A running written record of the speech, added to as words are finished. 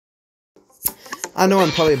I know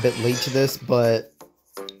I'm probably a bit late to this, but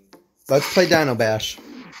let's play Dino Bash.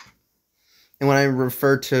 And when I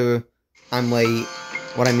refer to I'm late,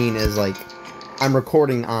 what I mean is, like, I'm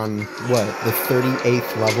recording on, what, the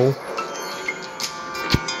 38th level?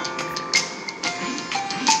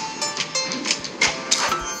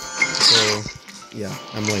 So, yeah,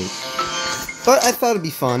 I'm late. But I thought it'd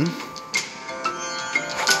be fun.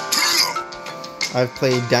 I've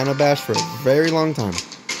played Dino Bash for a very long time.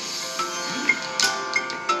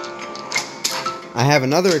 I have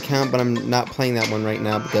another account, but I'm not playing that one right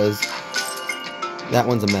now because that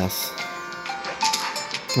one's a mess.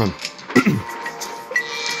 Come on.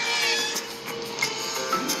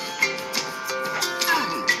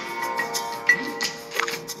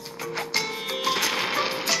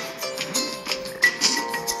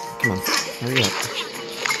 Come on, hurry up.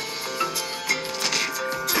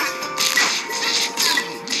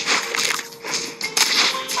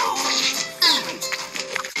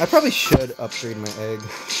 I probably should upgrade my egg.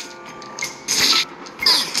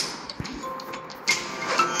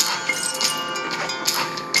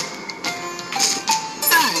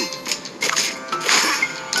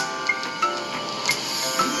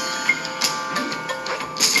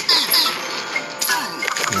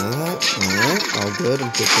 Alright, all good.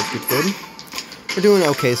 I'm good. We're doing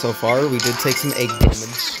okay so far. We did take some egg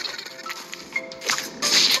damage.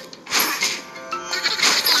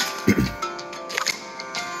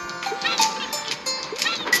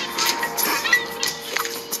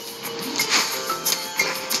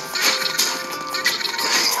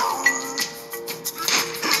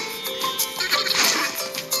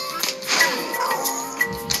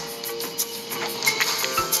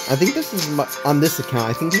 I think this is my, on this account,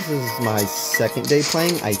 I think this is my second day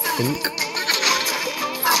playing, I think.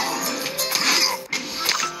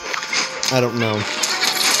 I don't know.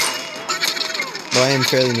 But I am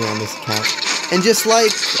fairly new on this account. And just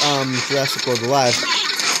like Jurassic World Alive,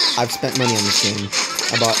 I've spent money on this game.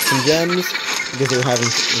 I bought some gems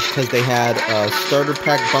because they had a starter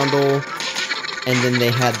pack bundle, and then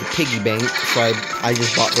they had the piggy bank, so I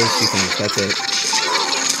just bought those two things, that's it.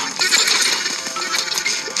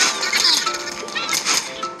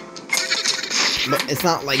 But it's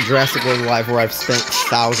not like Jurassic World Alive where I've spent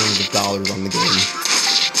thousands of dollars on the game.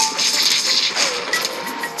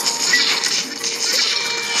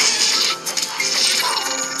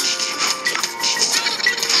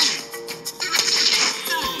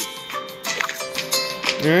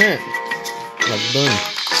 Alright. That's done.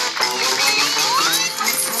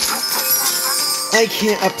 I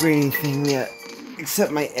can't upgrade anything yet.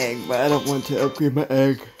 Except my egg, but I don't want to upgrade my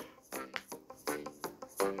egg.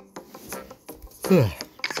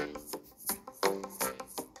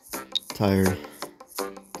 Tired.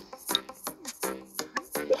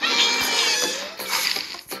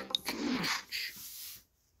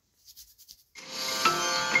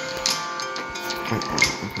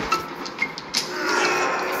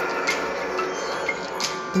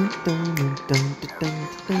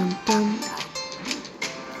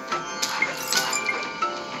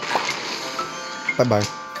 Bye-bye.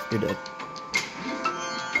 You're dead.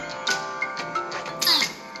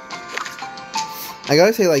 I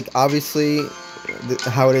gotta say, like, obviously,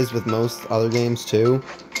 how it is with most other games, too,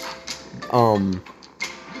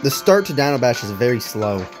 the start to Dino Bash is very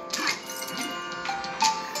slow.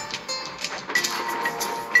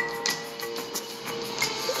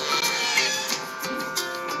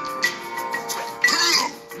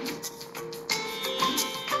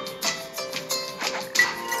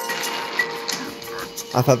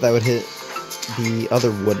 I thought that would hit the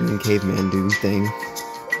other wooden caveman dude thing,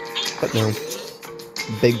 but no.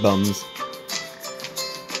 Big bums.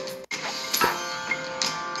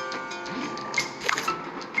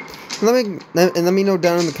 Let me know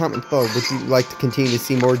down in the comments below. Would you like to continue to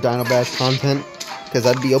see more Dino Bash content? Because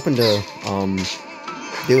I'd be open to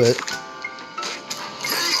do it.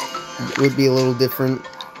 It would be a little different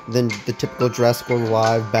than the typical Jurassic World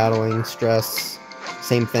Alive battling stress,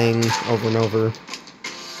 same thing over and over.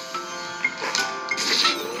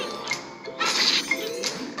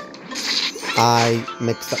 I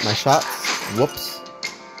mixed up my shots. Whoops.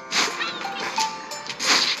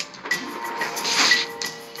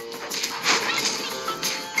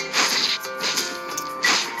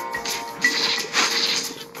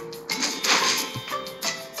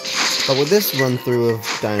 But with this run through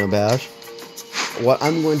of Dino Bash, what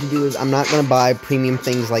I'm going to do is I'm not going to buy premium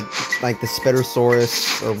things like the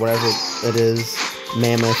Spinosaurus or whatever it is,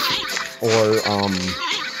 Mammoth, or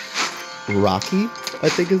Rocky, I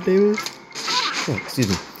think his name is. Oh, excuse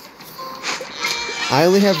me. I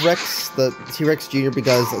only have Rex the T-Rex Jr.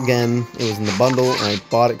 because, again, it was in the bundle, and I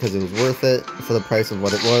bought it because it was worth it for the price of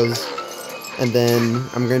what it was. And then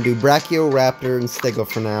I'm going to do Brachioraptor and Stego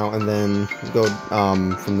for now, and then go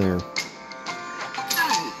from there.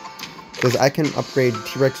 Because I can upgrade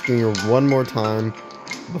T-Rex Jr. one more time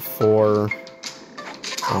before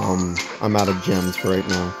I'm out of gems for right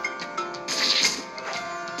now.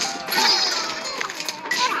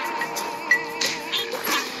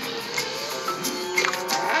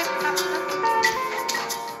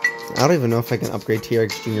 I don't even know if I can upgrade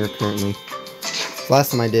T-Rex Jr. currently.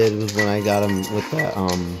 Last time I did was when I got him with that,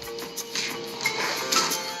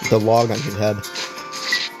 the log on his head.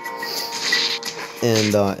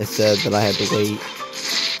 And, it said that I had to wait.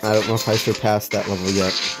 I don't know if I surpassed that level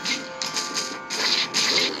yet.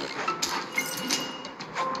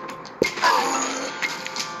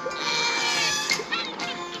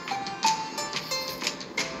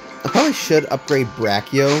 I probably should upgrade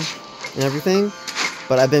Brachio and everything,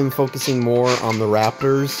 but I've been focusing more on the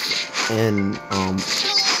Raptors and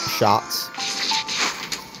shots.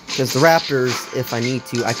 Because the Raptors, if I need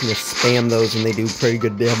to, I can just spam those and they do pretty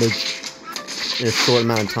good damage in a short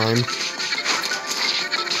amount of time.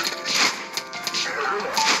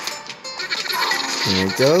 There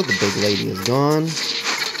we go, the big lady is gone.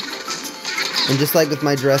 And just like with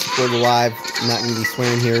my Jurassic World Alive, I'm not going to be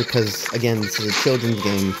swearing here because, again, this is a children's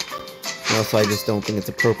game. And also, I just don't think it's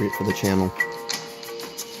appropriate for the channel.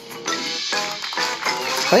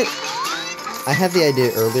 But I had the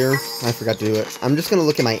idea earlier, I forgot to do it. I'm just going to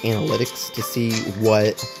look at my analytics to see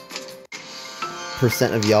what %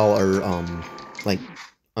 of y'all are, like,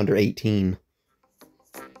 under 18.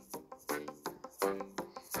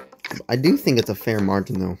 I do think it's a fair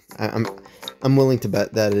margin, though. I'm willing to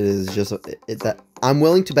bet that it is just I'm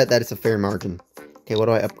willing to bet that it's a fair margin. Okay, what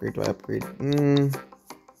do I upgrade? Do I upgrade?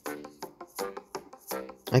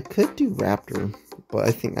 I could do Raptor, but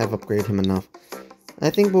I think I've upgraded him enough. I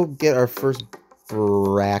think we'll get our first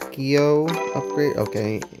Brachio upgrade.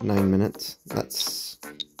 Okay, 9 minutes. That's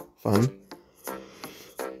fun.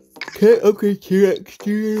 Okay, upgrade T-Rex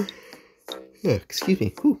Jr. Yeah, excuse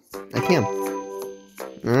me. Whew, I can.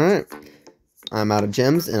 Alright. I'm out of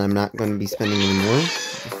gems, and I'm not going to be spending any more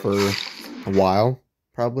for a while,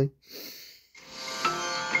 probably.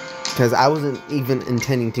 Because I wasn't even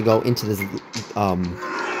intending to go into this,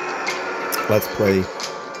 Let's Play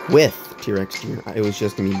with T-Rex Jr. It was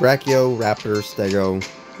just going to be Brachio, Raptor, Stego,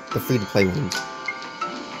 the free-to-play ones.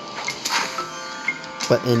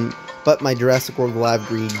 But my Jurassic World Alive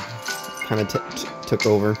greed kind of took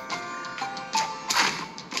over.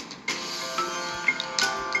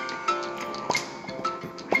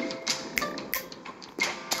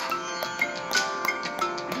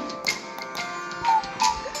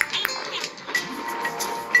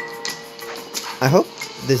 I hope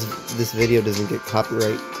this video doesn't get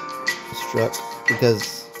copyright struck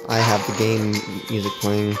because I have the game music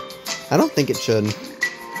playing. I don't think it should,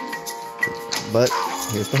 but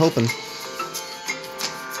here's to hoping.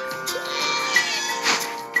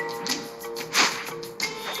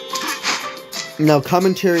 Now,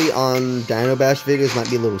 commentary on Dino Bash videos might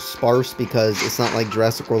be a little sparse because it's not like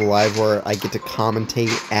Jurassic World Alive where I get to commentate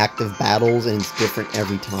active battles and it's different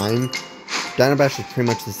every time. Dino Bash is pretty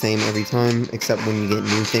much the same every time, except when you get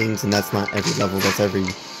new things, and that's not every level, that's every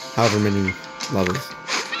however many levels.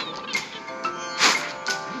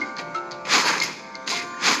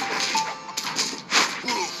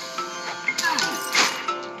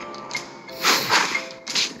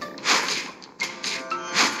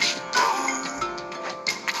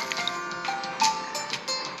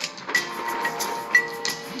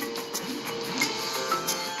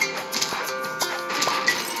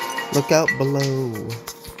 Look out below.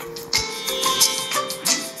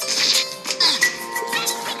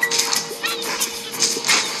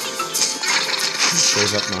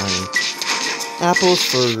 Shows up my apples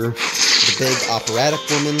for the big operatic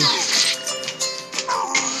woman.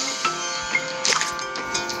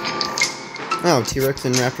 Oh, T-Rex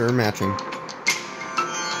and Raptor are matching.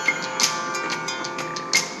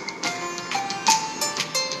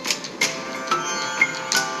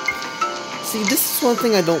 See, this is one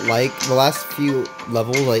thing I don't like. The last few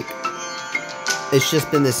levels, like, it's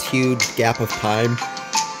just been this huge gap of time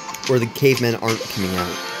where the cavemen aren't coming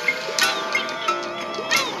out.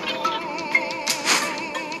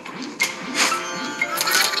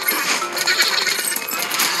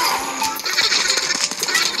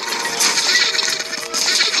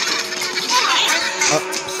 Oh,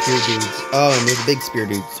 spear dudes. Oh, and there's big spear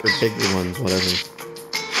dudes, or bigger ones, whatever.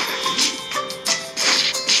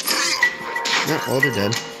 Oh, they're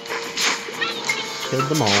dead. Killed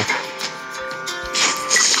them all.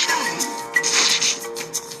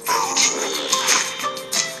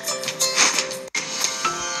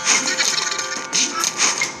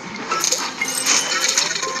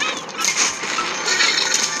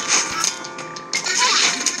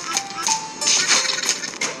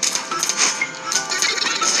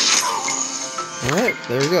 Alright,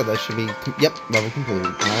 there we go. That should be... Yep, level completed.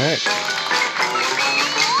 Alright.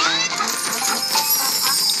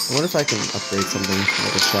 I wonder if I can upgrade something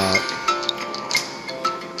like a shot.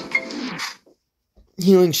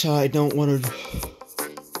 Healing shot, I don't want to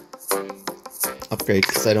upgrade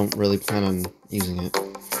because I don't really plan on using it.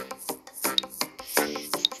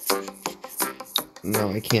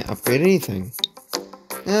 No, I can't upgrade anything.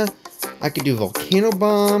 I could do Volcano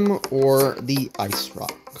Bomb or the Ice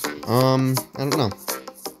Rock. I don't know.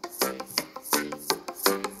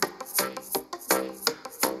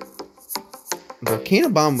 Volcano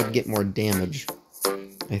Bomb would get more damage,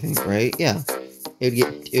 I think, right? Yeah.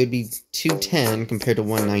 It would be 210 compared to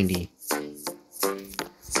 190.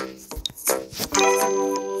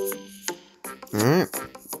 Alright.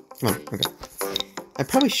 Come on, okay. I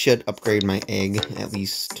probably should upgrade my egg at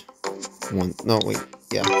least once. No, wait.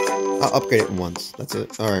 Yeah. I'll upgrade it once. That's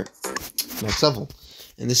it. Alright. Next level.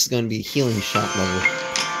 And this is going to be a healing shot level.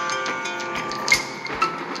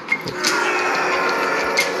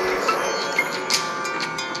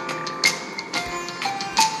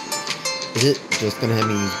 Is it just going to have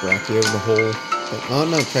me use Bracky over the whole thing? Oh,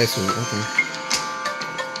 no, Tracer. Okay.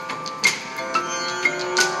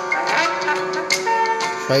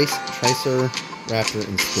 Tracer, Raptor,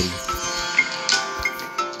 and Skitty.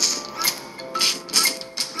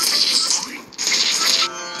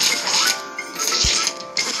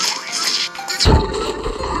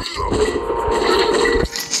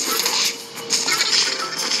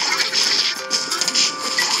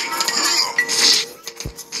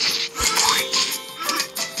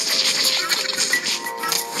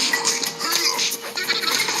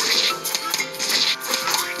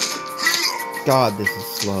 God, this is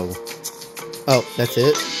slow. Oh, that's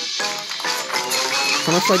it?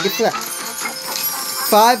 How much do I get for that?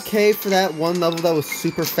 5K for that one level that was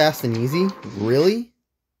super fast and easy? Really?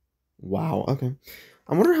 Wow, okay.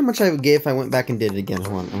 I wonder how much I would get if I went back and did it again.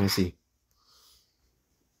 Hold on, I want to see.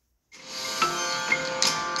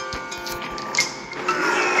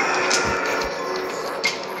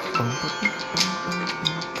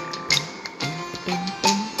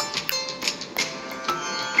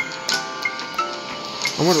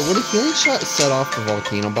 I wonder, would a healing shot set off the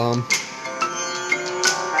Volcano Bomb?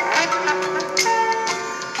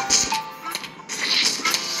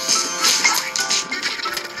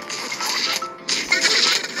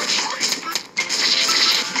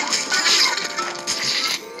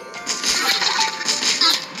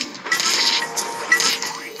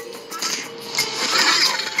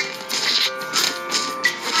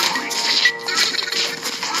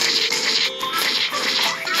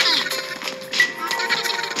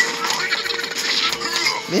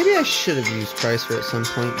 Maybe I should have used Tracer at some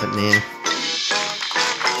point, but nah.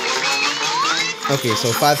 Okay,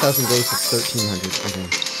 so 5,000 goes to 1,300. Okay.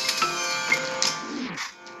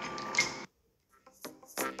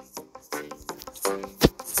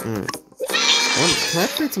 Alright. Can I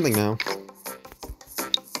upgrade something now?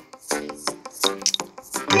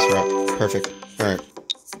 Yes, we're up. Perfect. Alright.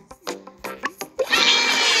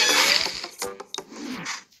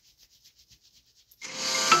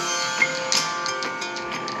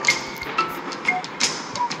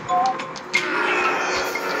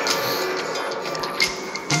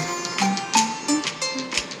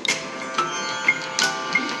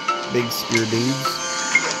 Big spear dudes.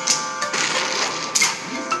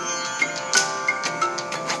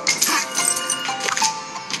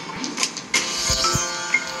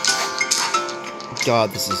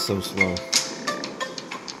 God, this is so slow.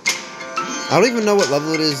 I don't even know what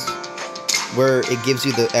level it is where it gives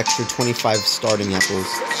you the extra 25 starting apples,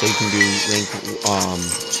 so you can do rank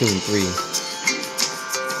 2 and 3.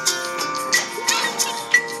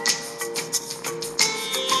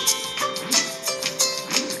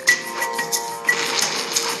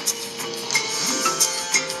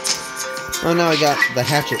 Oh, now I got the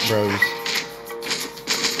Hatchet Bros.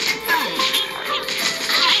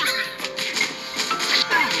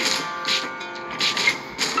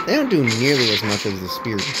 They don't do nearly as much as the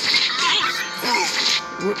spears.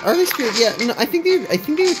 Are they spears? Yeah, no, I think they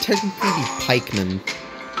would technically be pikemen.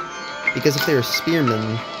 Because if they were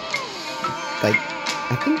spearmen, like,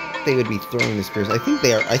 I think they would be throwing the spears. I think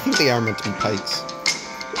they are meant to be pikes.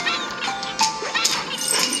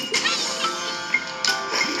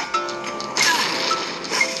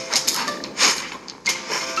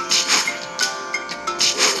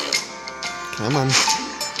 Come on.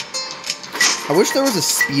 I wish there was a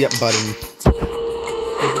speed up button.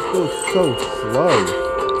 It goes so slow.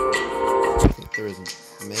 I think there isn't.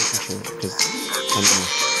 I'm making sure, because I don't know.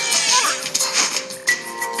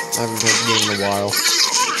 I haven't played the game in a while.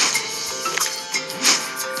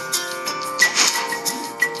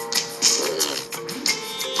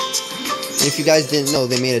 If you guys didn't know,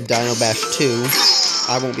 they made a Dino Bash 2.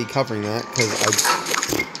 I won't be covering that because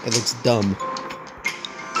it looks dumb.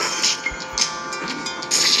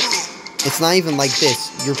 It's not even like this.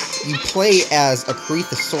 You play as a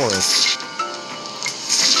Corethosaurus,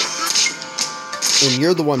 and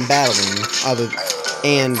you're the one battling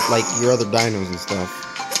and like your other dinos and stuff.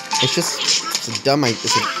 It's a dumb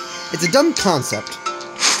it's a dumb concept.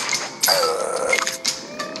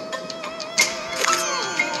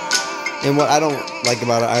 And what I don't like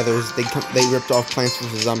about it either is they ripped off Plants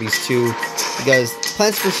vs. Zombies 2, because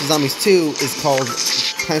Plants vs. Zombies 2 is called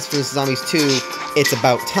Plants vs. Zombies 2, It's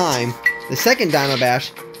About Time. The second Dino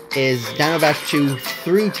Bash is Dino Bash 2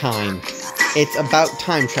 Through Time. It's about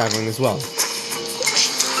time traveling as well.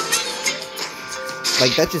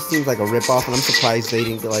 Like, that just seems like a ripoff, and I'm surprised they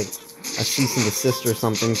didn't get, like, a cease and desist or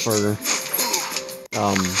something for,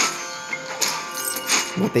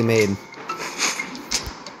 what they made.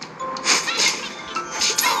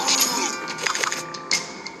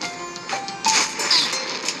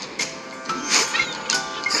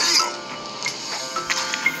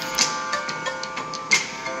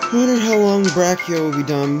 I wonder how long Brachio will be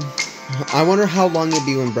done. I wonder how long it'll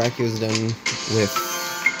be when Brachio is done with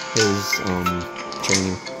his,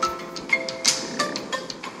 training.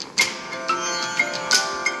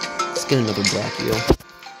 Let's get another Brachio.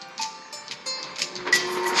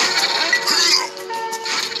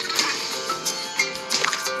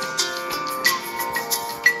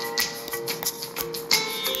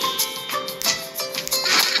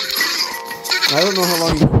 I don't know how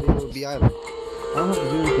long the video will be either. I don't have to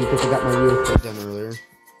do anything because I got my real estate done earlier.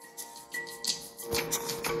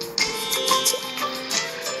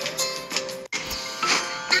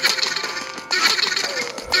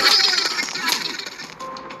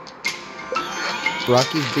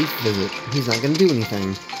 Rocky's brief visit. He's not gonna do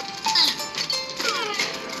anything.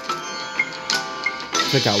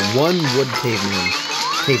 Took out one wood caveman.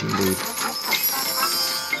 Caveman dude.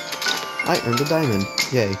 I earned a diamond.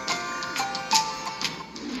 Yay.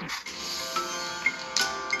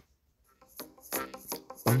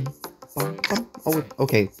 Oh,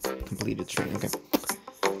 okay. Completed string. Okay.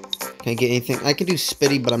 Can I get anything? I can do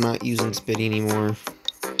Spitty, but I'm not using Spitty anymore.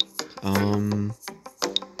 I don't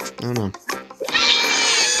know.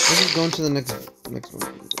 Let's just go into the next one.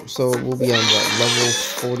 So we'll be on what, level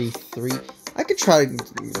 43? I could try to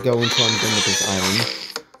go until I'm done with this island,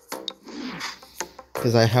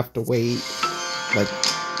 because I have to wait like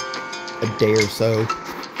a day or so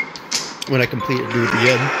when I complete it, do it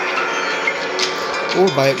again. Or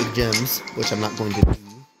buy it with gems, which I'm not going to do.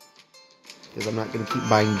 Because I'm not going to keep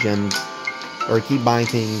buying gems. Or keep buying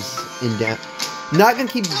things in not going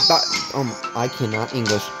to keep I cannot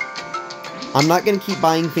English. I'm not going to keep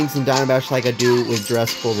buying things in Dino Bash like I do with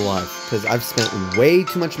Jurassic World Alive. Because I've spent way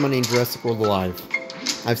too much money in Jurassic World Alive.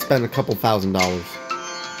 I've spent a couple $1,000s.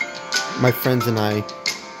 My friends and I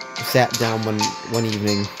sat down one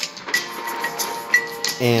evening.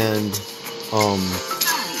 And,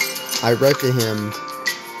 I read to him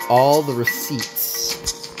all the receipts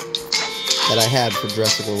that I had for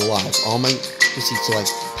Jurassic World Alive. All my receipts, so like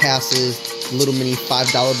passes, little mini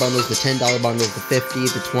 $5 bundles, the $10 bundles, the 50,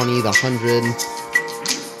 the 20, the 100,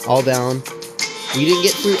 all down. We didn't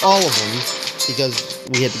get through all of them because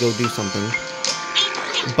we had to go do something.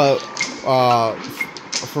 But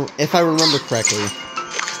if I remember correctly,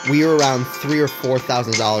 we were around $3,000 or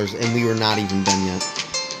 $4,000, and we were not even done yet.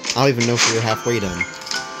 I don't even know if we were halfway done.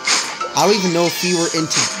 I don't even know if we were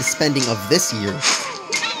into the spending of this year.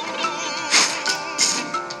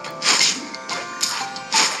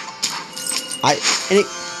 And it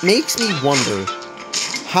makes me wonder,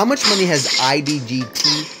 how much money has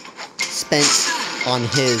IDGT spent on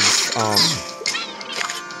his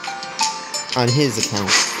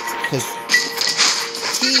account? Because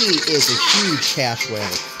he is a huge cash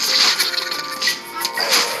whale.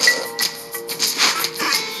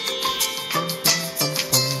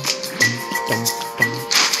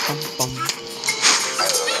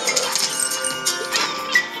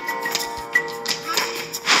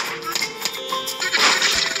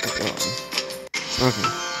 Okay.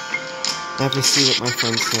 I have to see what my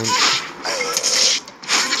friend sent.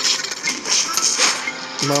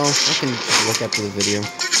 No, I can just look after the video.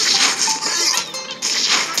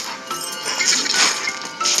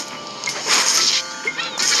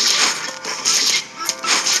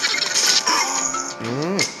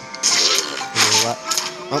 Alright.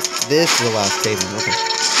 Oh, this is the last statement. Okay.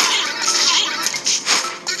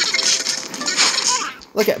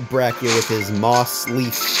 Look at Brachio with his moss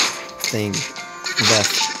leaf thing.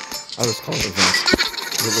 Vest. I'll just call it a vest.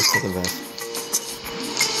 It looks like a vest.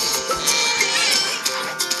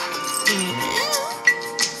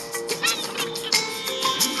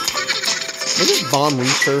 Did this bomb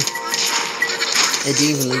reach her? It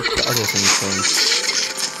didn't even reach the other thing, so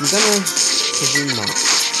I'm gonna presume not.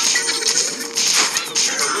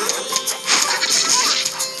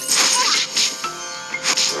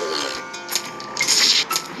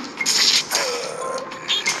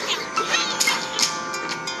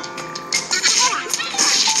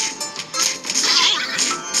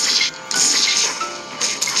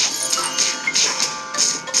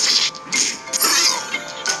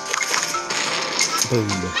 Boom.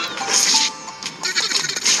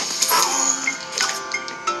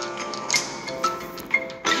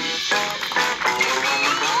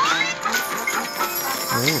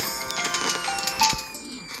 Alright.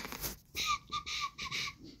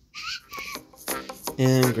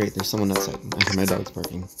 And great, there's someone outside. I hear my dog's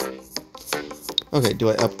barking. Okay, do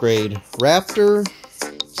I upgrade Raptor,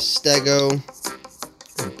 Stego,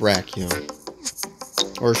 or Brachio?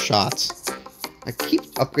 Or shots? I keep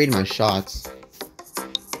upgrading my shots.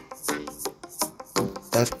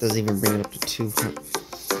 That doesn't even bring it up to 200.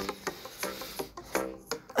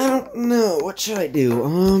 I don't know. What should I do?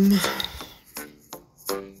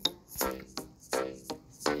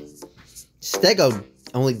 Stego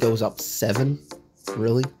only goes up 7?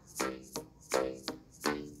 Really?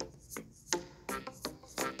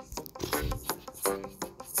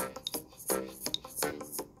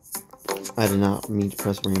 I did not mean to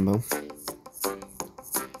press rainbow.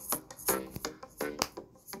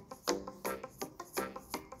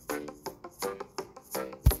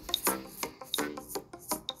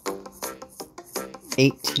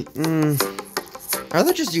 I'd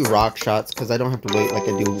rather just do rock shots because I don't have to wait like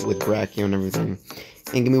I do with Brachio and everything.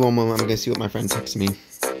 And give me one moment, I'm gonna see what my friend texts me.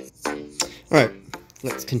 Alright,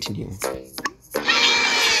 let's continue. Oh,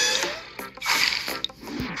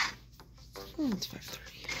 it's 5:30.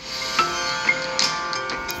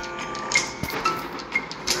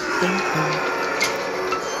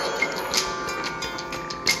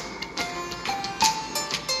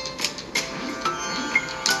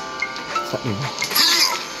 What's happening?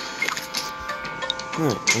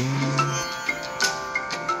 Alright,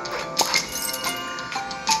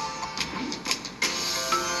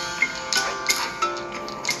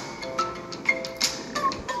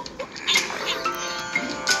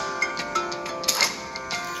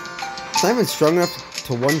 it's not even strong enough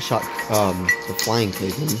to one-shot the flying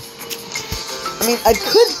caveman. I mean, I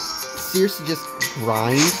could seriously just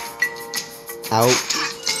grind out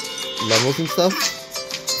levels and stuff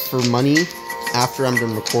for money after I'm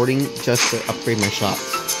done recording just to upgrade my shots.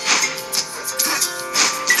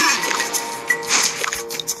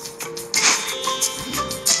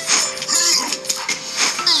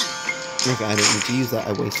 Okay, I didn't need to use that.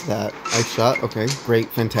 I wasted that. I shot. Okay, great,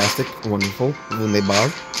 fantastic, wonderful. When they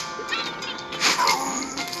bog.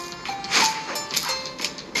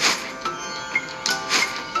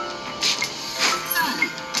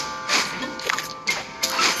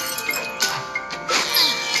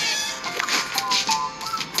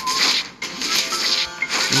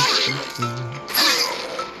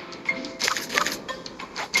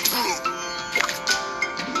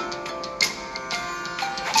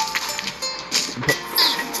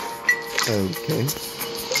 Okay.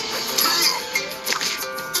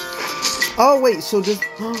 Oh wait, so does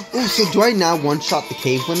so do I now one-shot the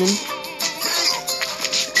cave women?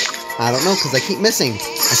 I don't know, because I keep missing.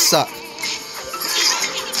 I suck.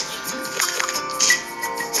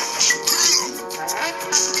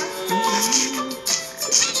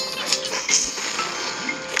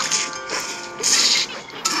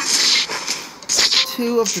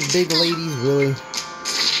 Two of the big ladies, really?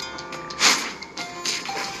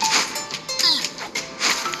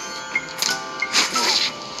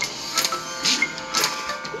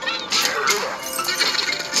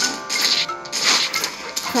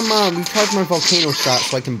 Come on, recharge my volcano shot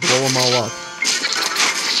so I can blow them all up.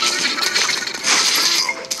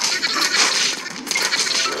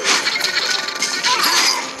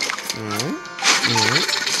 Alright, alright.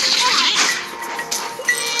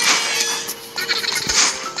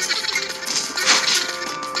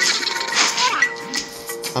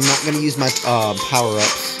 I'm not gonna use my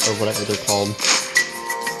power-ups, or whatever they're called.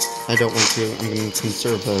 I don't want to. I'm gonna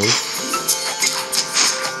conserve those.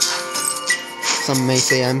 Some may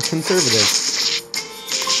say I'm conservative.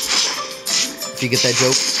 If you get that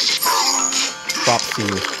joke, props to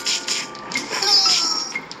you.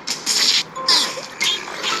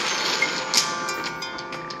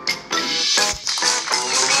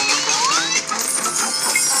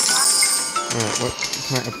 Alright, what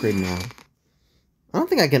can I upgrade now? I don't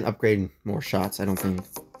think I can upgrade more shots, I don't think.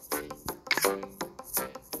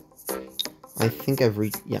 I think I've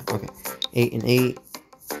reached... Yeah, okay. 8 and 8.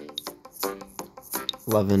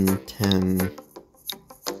 11, 10...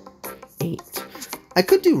 8. I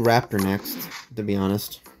could do Raptor next, to be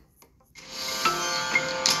honest.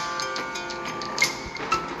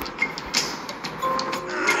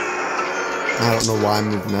 I don't know why I'm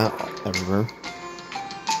moving that everywhere.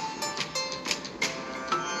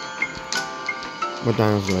 What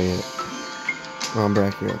dinos do I get? Oh,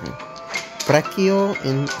 Brachio, okay. Brachio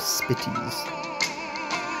and Spitties.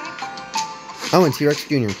 Oh, and T-Rex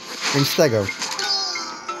Jr. And Stego.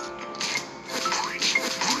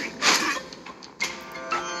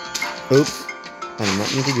 Oops. I did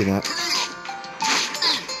not mean to do that.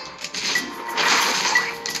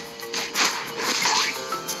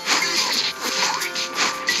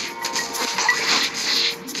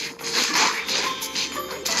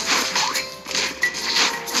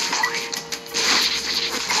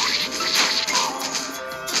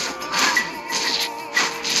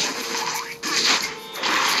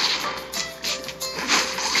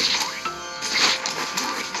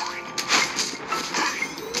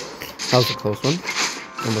 That was a close one.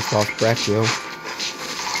 Almost lost Brachio.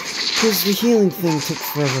 Because the healing thing took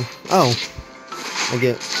forever. Oh. I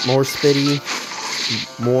get more Spitty,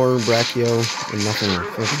 more Brachio, and nothing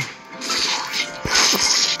else. Okay.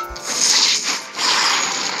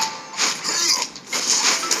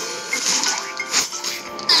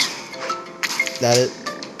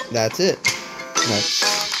 That's it. That's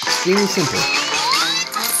extremely simple.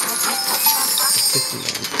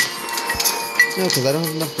 69. No, because I don't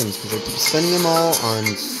have enough things, because I keep spending them all on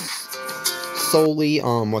solely,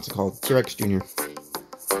 what's it called? T-Rex Jr.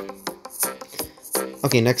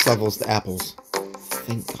 Okay, next level is the apples.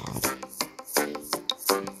 Thank God.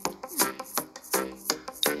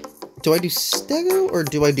 Do I do Stego, or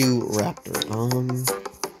do I do Raptor?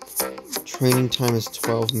 Training time is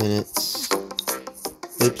 12 minutes.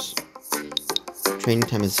 Oops. Training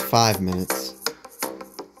time is 5 minutes.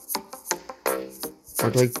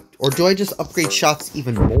 Or do I just upgrade shots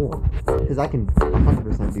even more? Because I can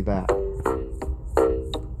 100% do that.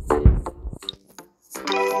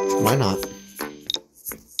 Why not?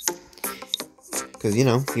 Because, you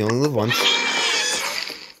know, you only live once.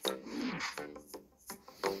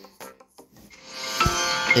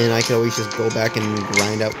 And I could always just go back and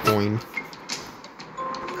grind out coin.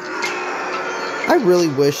 I really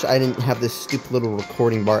wish I didn't have this stupid little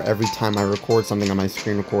recording bar every time I record something on my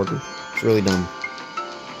screen recorder. It's really dumb.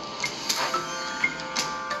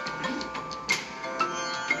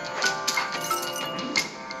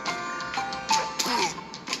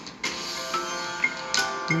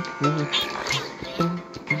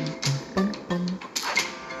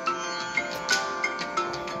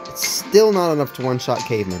 It's still not enough to one-shot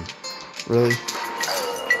cavemen. Really?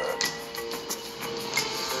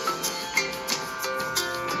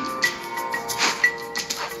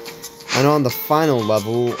 I know on the final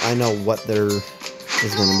level, I know what there is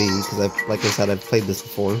going to be, because like I said, I've played this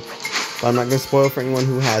before. But I'm not going to spoil for anyone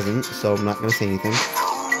who hasn't, so I'm not going to say anything.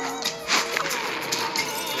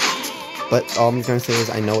 But all I'm going to say is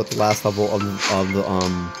I know what the last level of the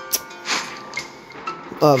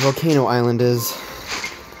Volcano Island is.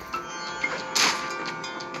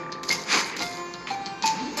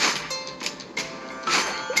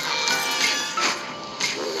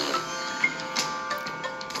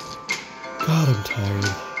 God, I'm tired.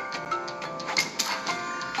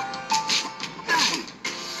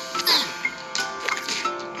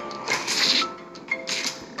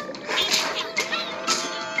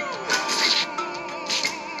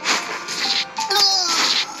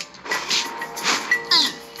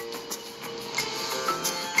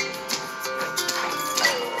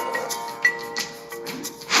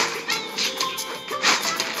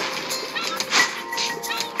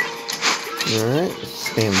 Alright,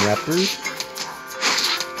 spam raptors.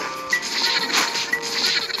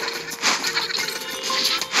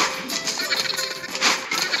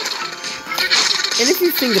 And if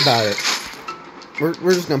you think about it,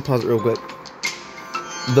 we're just gonna pause it real quick.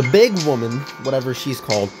 The big woman, whatever she's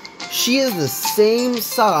called, she is the same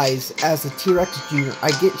size as the T-Rex Jr.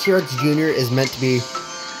 I get T-Rex Jr. is meant to be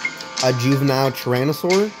a juvenile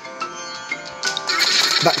Tyrannosaur.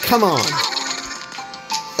 But come on.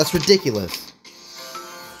 That's ridiculous.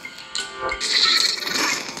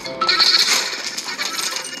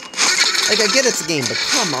 Like, I get it's a game, but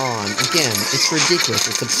come on. Again, it's ridiculous.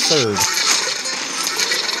 It's absurd.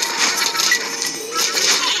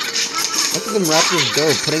 Look at them raptors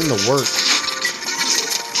go, putting in the work.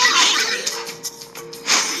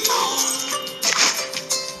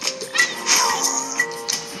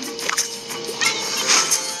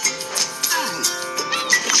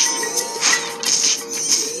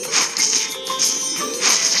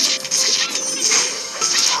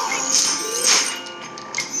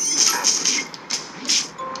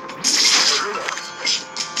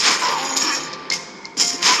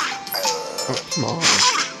 Oh, come on.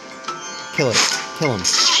 Kill it. Kill him.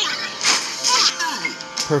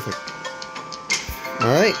 Perfect.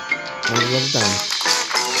 Alright. Another level down.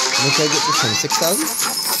 How much did I get this time? 6,000?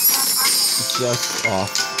 Just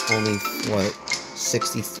off. Only, what,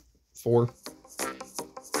 64?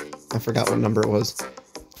 I forgot what number it was.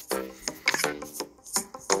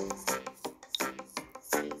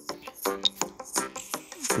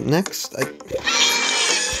 Next, I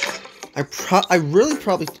really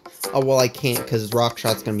probably... Oh, well, I can't, because Rock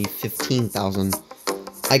Shot's gonna be 15,000.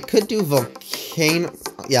 I could do Volcano...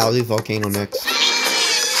 Yeah, I'll do Volcano next.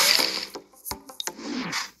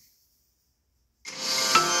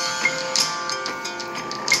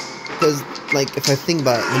 Because, like, if I think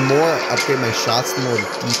about it, the more I upgrade my shots, the more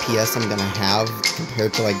DPS I'm gonna have,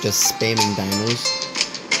 compared to, like, just spamming dinos.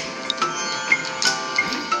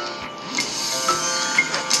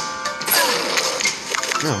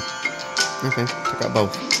 Oh. Okay, took out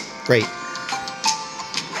both. Great.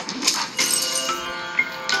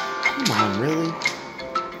 Come on, really?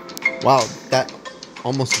 Wow, that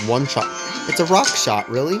almost one shot. It's a rock shot,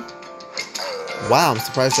 really? Wow, I'm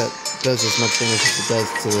surprised that does as much damage as it does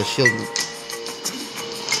to the shield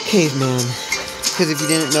caveman. Because if you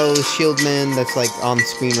didn't know, the shield man that's like on the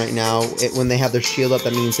screen right now, when they have their shield up,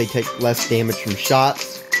 that means they take less damage from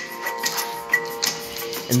shots.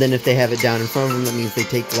 And then if they have it down in front of them, that means they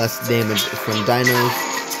take less damage from dinos.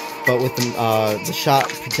 But with the shot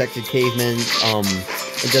protected cavemen,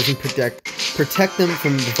 it doesn't protect them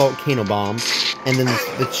from the volcano bomb. And then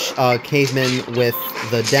the cavemen with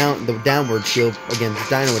the downward shield against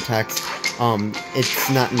dino attacks, it's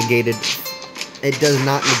not negated. It does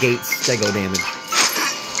not negate stego damage.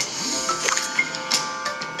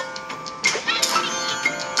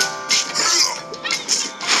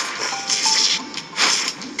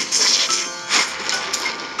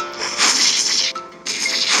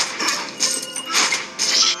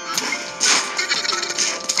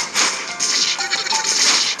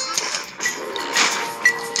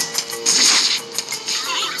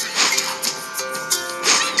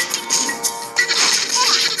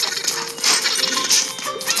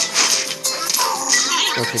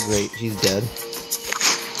 Okay, great. She's dead.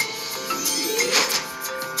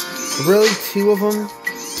 Really? Two of them?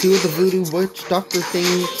 Two of the voodoo witch doctor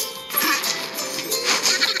things?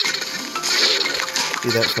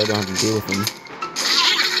 Do that so I don't have to deal with them.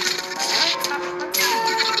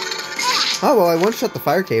 Oh, well, I one-shot the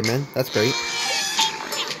fire caveman. That's great.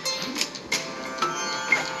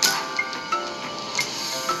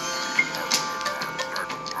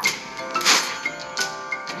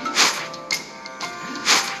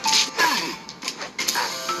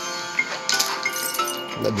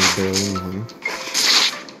 That was barely anything.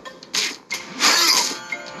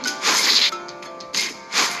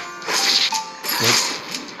 Nope.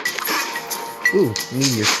 Ooh,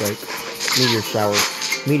 meteor strike. Meteor shower.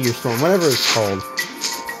 Meteor storm. Whatever it's called.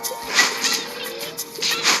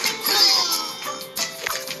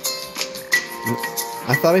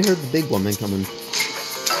 I thought I heard the big woman coming.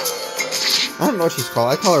 I don't know what she's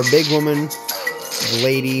called. I call her big woman,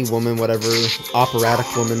 lady, woman, whatever.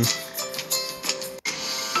 Operatic woman.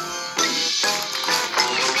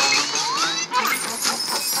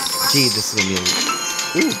 Gee, this is amazing.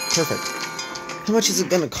 Ooh, perfect. How much is it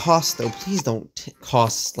gonna cost, though? Please don't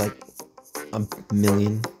cost, like, $1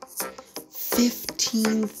 million.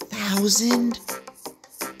 15,000?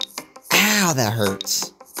 Ow, that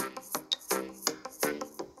hurts.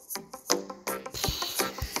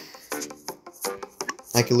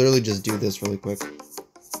 I could literally just do this really quick.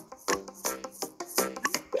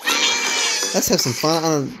 Let's have some fun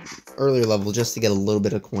on an earlier level just to get a little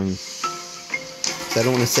bit of coin. I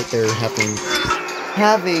don't want to sit there having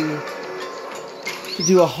to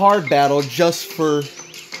do a hard battle just for,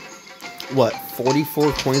 what,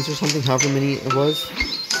 44 coins or something, however many it was.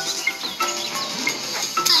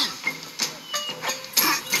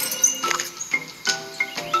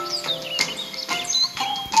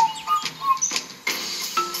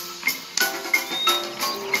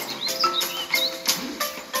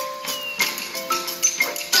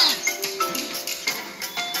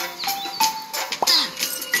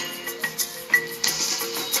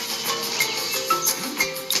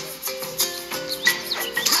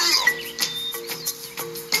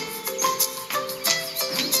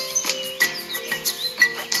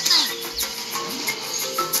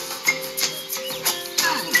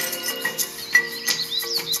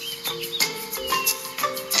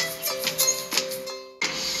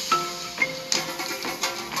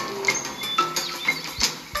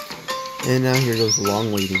 And now here goes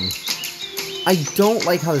long waiting. I don't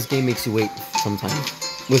like how this game makes you wait sometimes,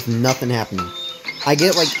 with nothing happening. I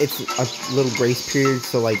get like it's a little grace period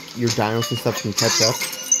so like your dinos and stuff can catch up,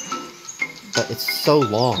 but it's so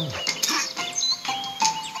long.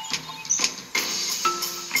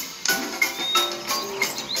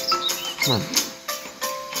 Come on.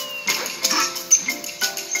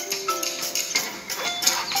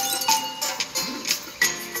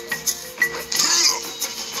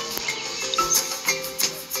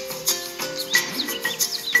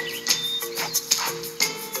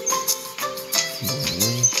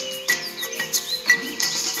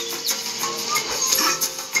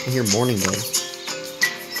 I hear morning though.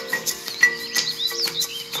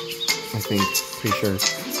 I think. Pretty sure.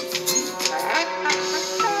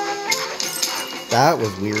 That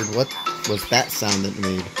was weird. What was that sound that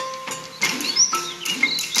made?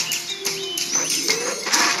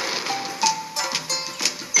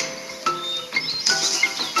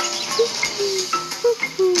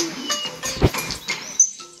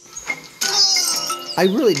 I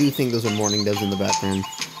really do think those are morning doves in the background.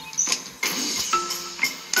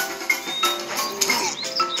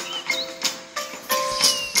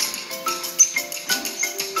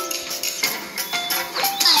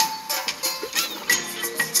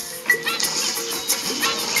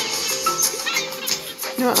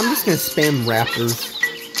 You know what, I'm just gonna spam raptors,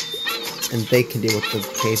 and they can deal with the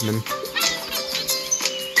cavemen.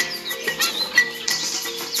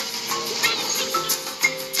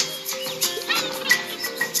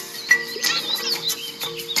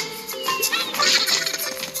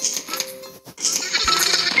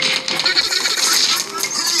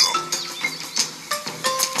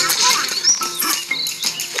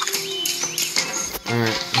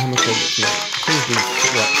 Alright, how much did I get tonight? Please be,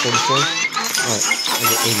 what, 44? Alright, I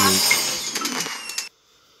get 88.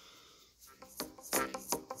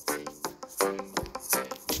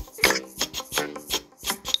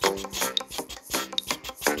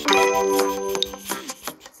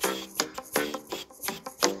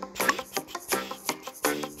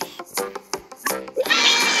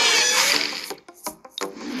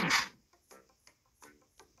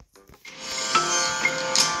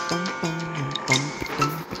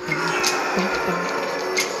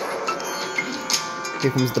 Here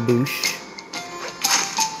comes the boosh.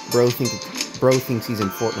 Bro thinks he's in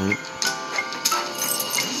Fortnite.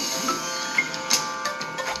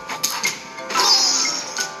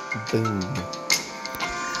 Boom.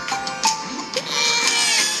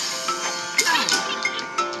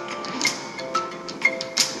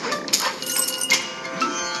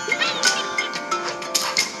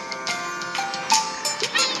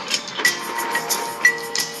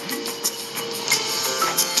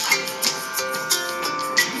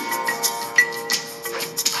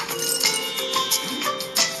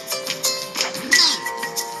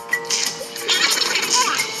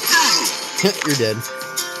 You're dead.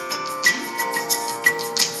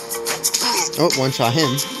 Oh, one shot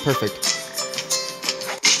him. Perfect.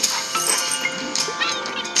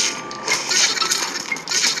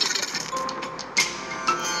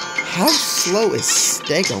 How slow is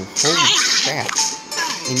Stego? Holy crap.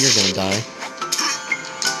 And you're gonna die.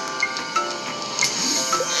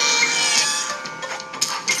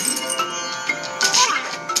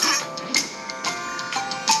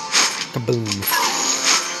 Kaboom.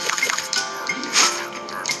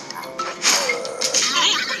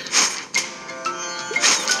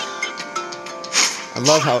 I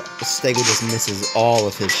love how Stego just misses all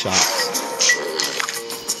of his shots.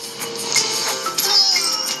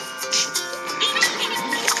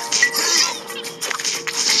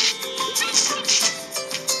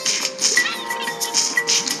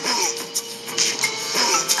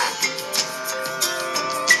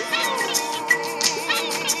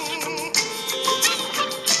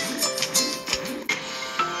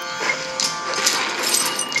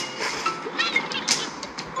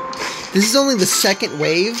 This is only the second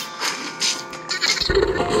wave.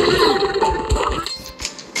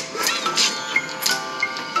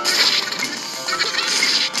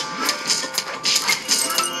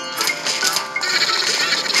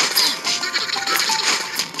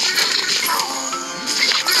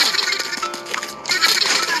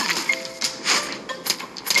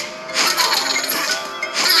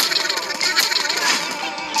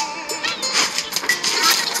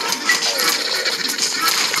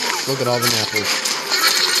 Look at all the apples.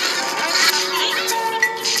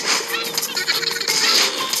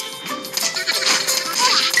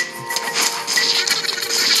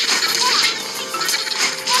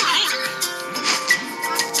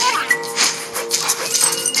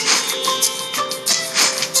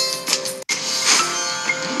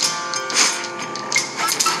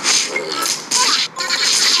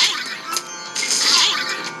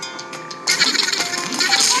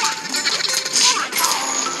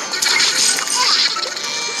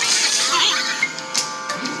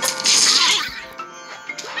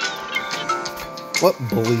 What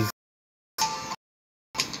bullies?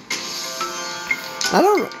 I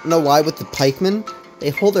don't know why with the pikemen,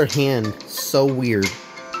 they hold their hand so weird.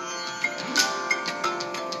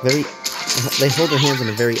 They hold their hands in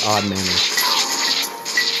a very odd manner.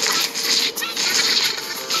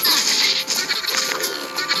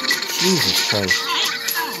 Jesus Christ.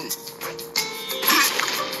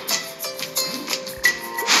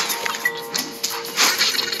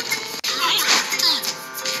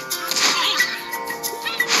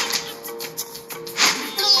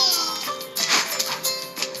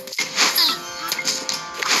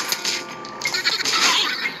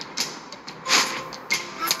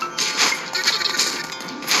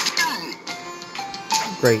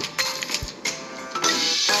 Great.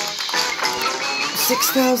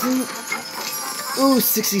 6,000. Ooh,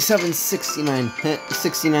 67, 69.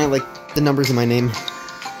 69, like the numbers in my name.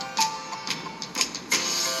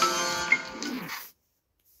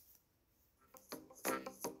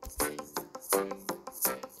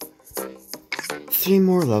 Three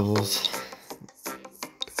more levels.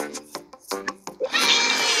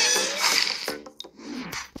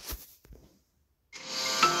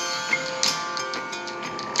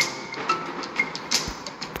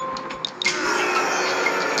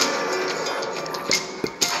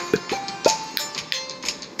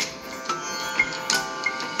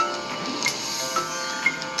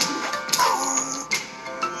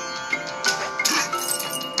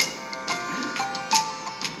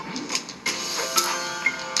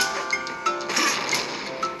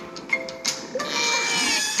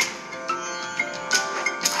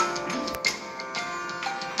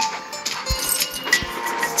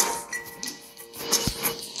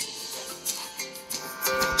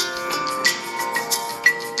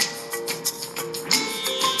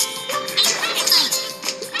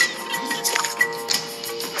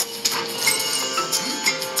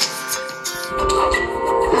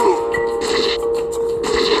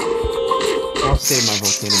 I'll save my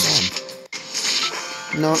volcano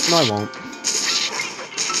bomb. No, I won't.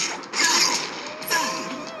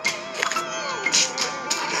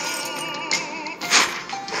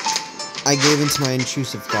 I gave into my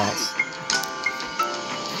intrusive thoughts.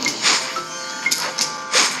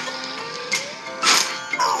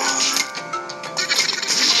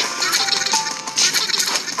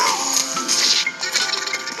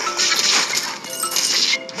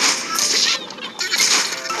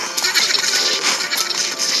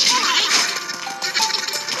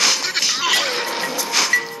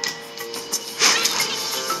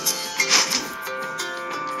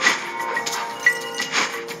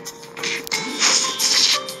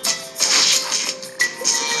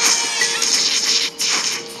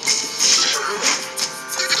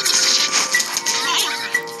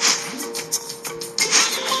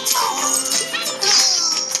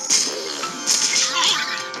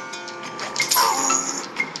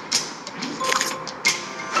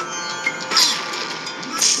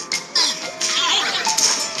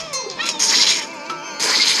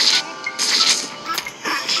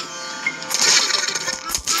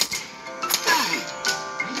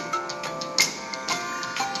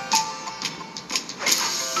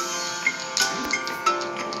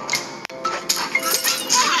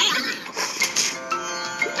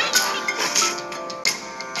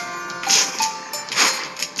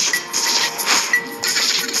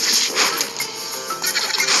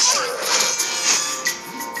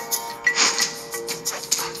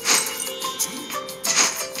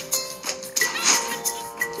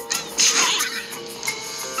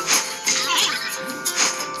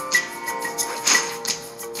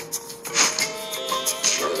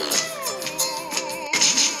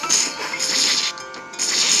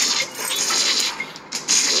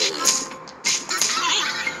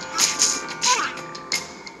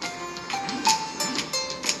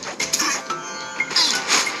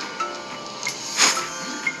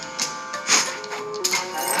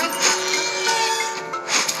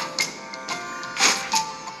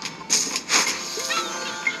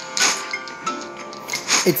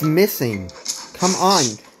 It's missing. Come on.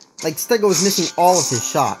 Like, Stego was missing all of his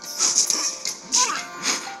shots.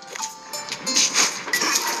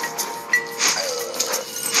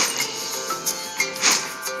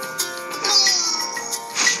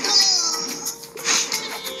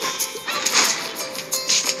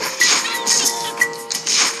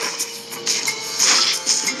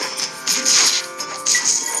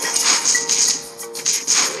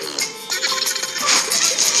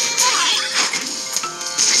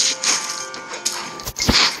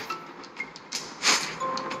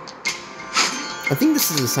 I think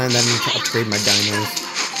this is a sign that I need to upgrade my dinos.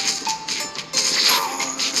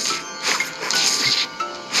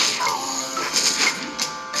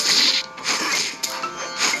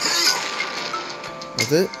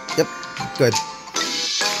 That's it? Yep. Good.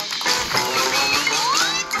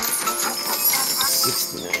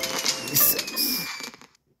 69,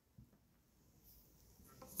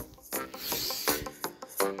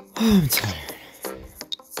 I'm tired.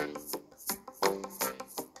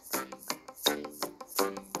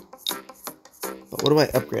 But what do I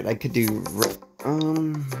upgrade? I could do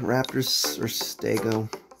Raptors or Stego.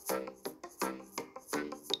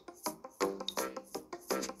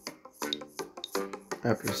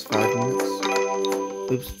 Raptors 5 minutes.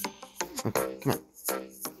 Oops. Okay, come on.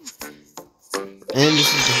 And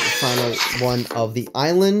this is the final one of the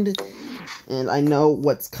island. And I know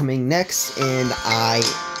what's coming next, and I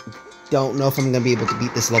don't know if I'm going to be able to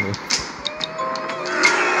beat this level.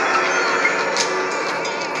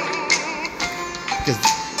 Because,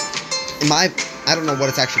 I don't know what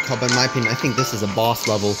it's actually called, but in my opinion, I think this is a boss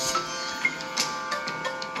level.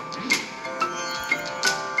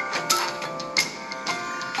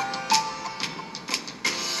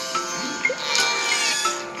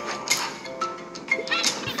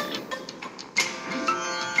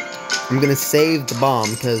 I'm gonna save the bomb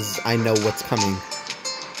because I know what's coming.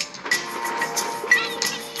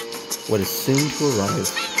 What is soon to arrive.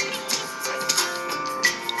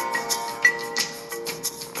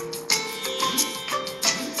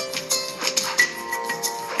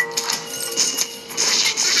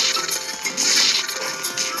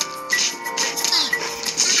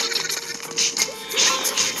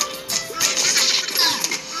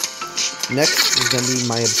 Next is gonna be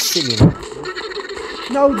my obsidian.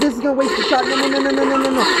 No, this is gonna waste the shot. No. Oh,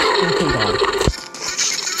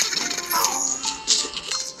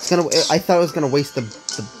 thank God. I thought it was gonna waste the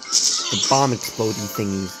bomb exploding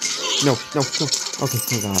thingies. No. Okay,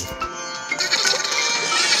 thank God.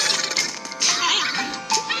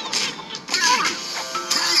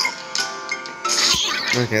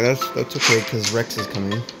 Okay, that's okay because Rex is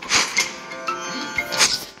coming.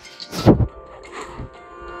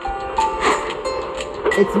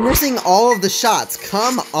 It's missing all of the shots.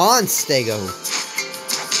 Come on, Stego.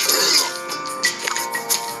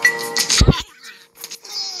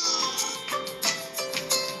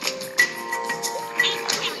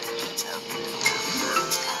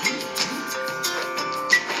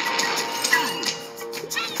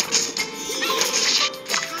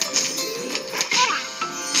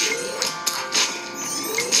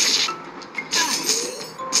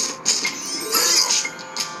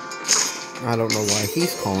 I don't know why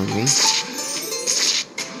he's calling me.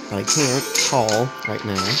 But I can't call right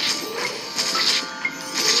now.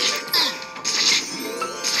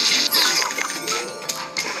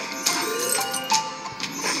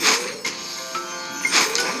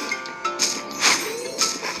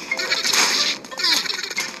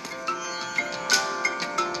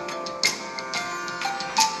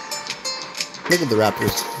 Look at the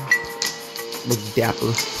Raptors. Look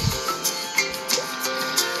dapper.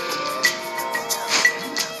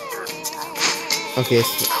 Okay,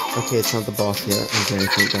 it's not the boss yet. Okay,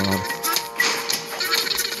 thank God.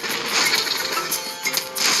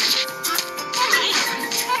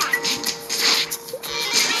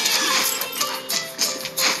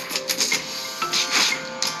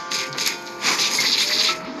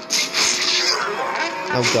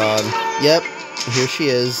 Oh God. Yep, here she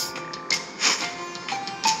is.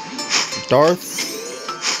 Darth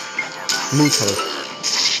Muto.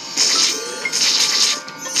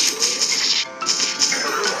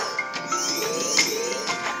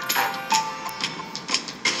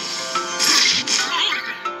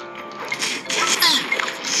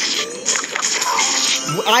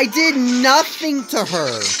 I did nothing to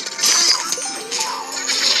her.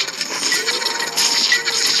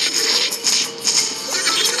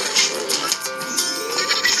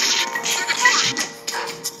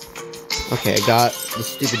 Okay, I got the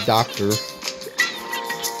stupid doctor.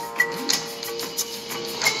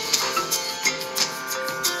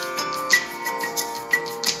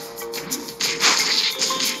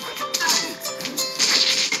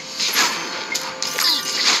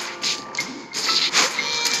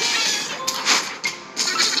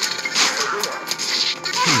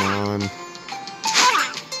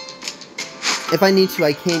 If I need to,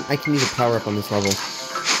 I can use a power-up on this level.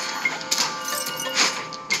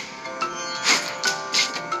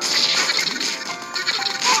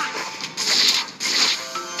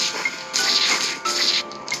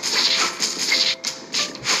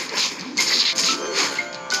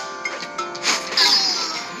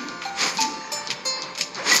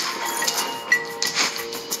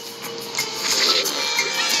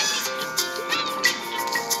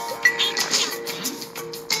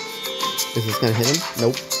 Is this gonna hit him?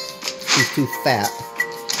 Nope. He's too fat.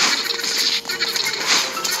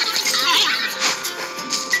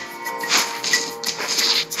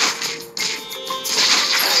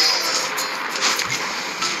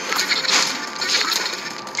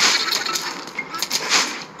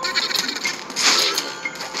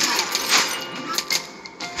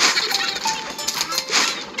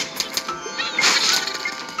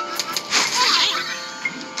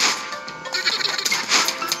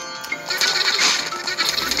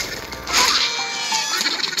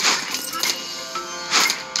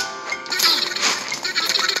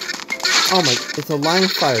 Oh my, it's a line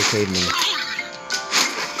of fire caveman.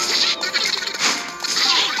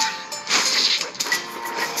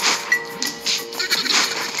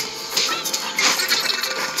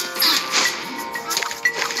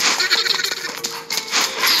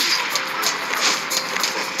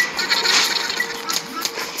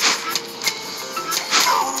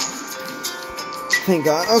 Thank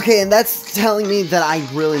God. Okay, and that's telling me that I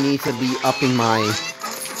really need to be upping my,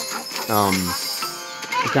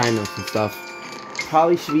 dinos and stuff.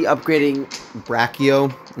 Probably should be upgrading Brachio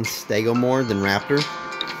and Stego more than Raptor.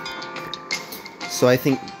 So I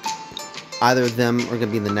think either of them are going to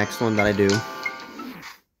be the next one that I do.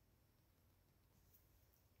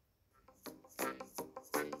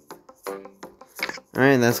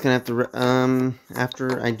 Alright, that's going to have to,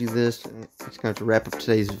 after I do this, it's going to have to wrap up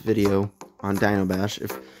today's video on Dino Bash.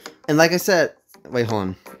 And like I said, wait,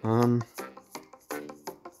 hold on.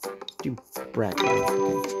 Do Brachio.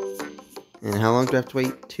 Okay. And how long do I have to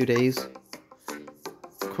wait? 2 days?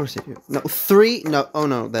 Of course I do. No, 3? No, oh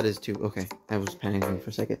no, that is 2. Okay, I was panicking for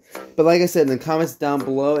a second. But like I said, in the comments down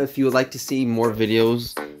below, if you would like to see more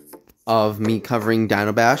videos of me covering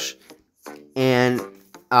Dino Bash. And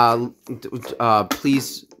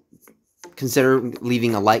please consider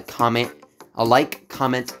leaving a like, comment,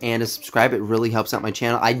 and a subscribe. It really helps out my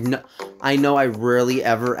channel. I know I rarely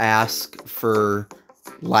ever ask for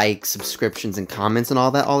like, subscriptions, and comments and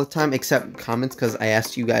all that all the time, except comments, because I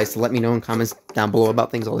asked you guys to let me know in comments down below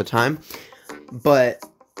about things all the time. But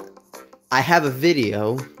I have a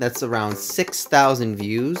video that's around 6,000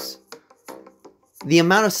 views. The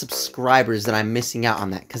amount of subscribers that I'm missing out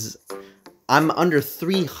on that, because I'm under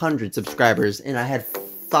 300 subscribers, and I had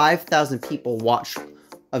 5,000 people watch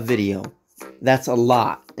a video. That's a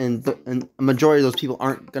lot, and a majority of those people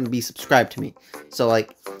aren't going to be subscribed to me. So,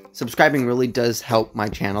 like, subscribing really does help my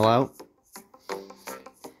channel out.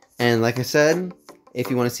 And like I said,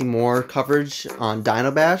 if you want to see more coverage on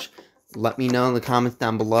Dino Bash, let me know in the comments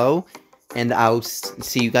down below, and I'll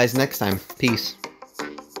see you guys next time. Peace.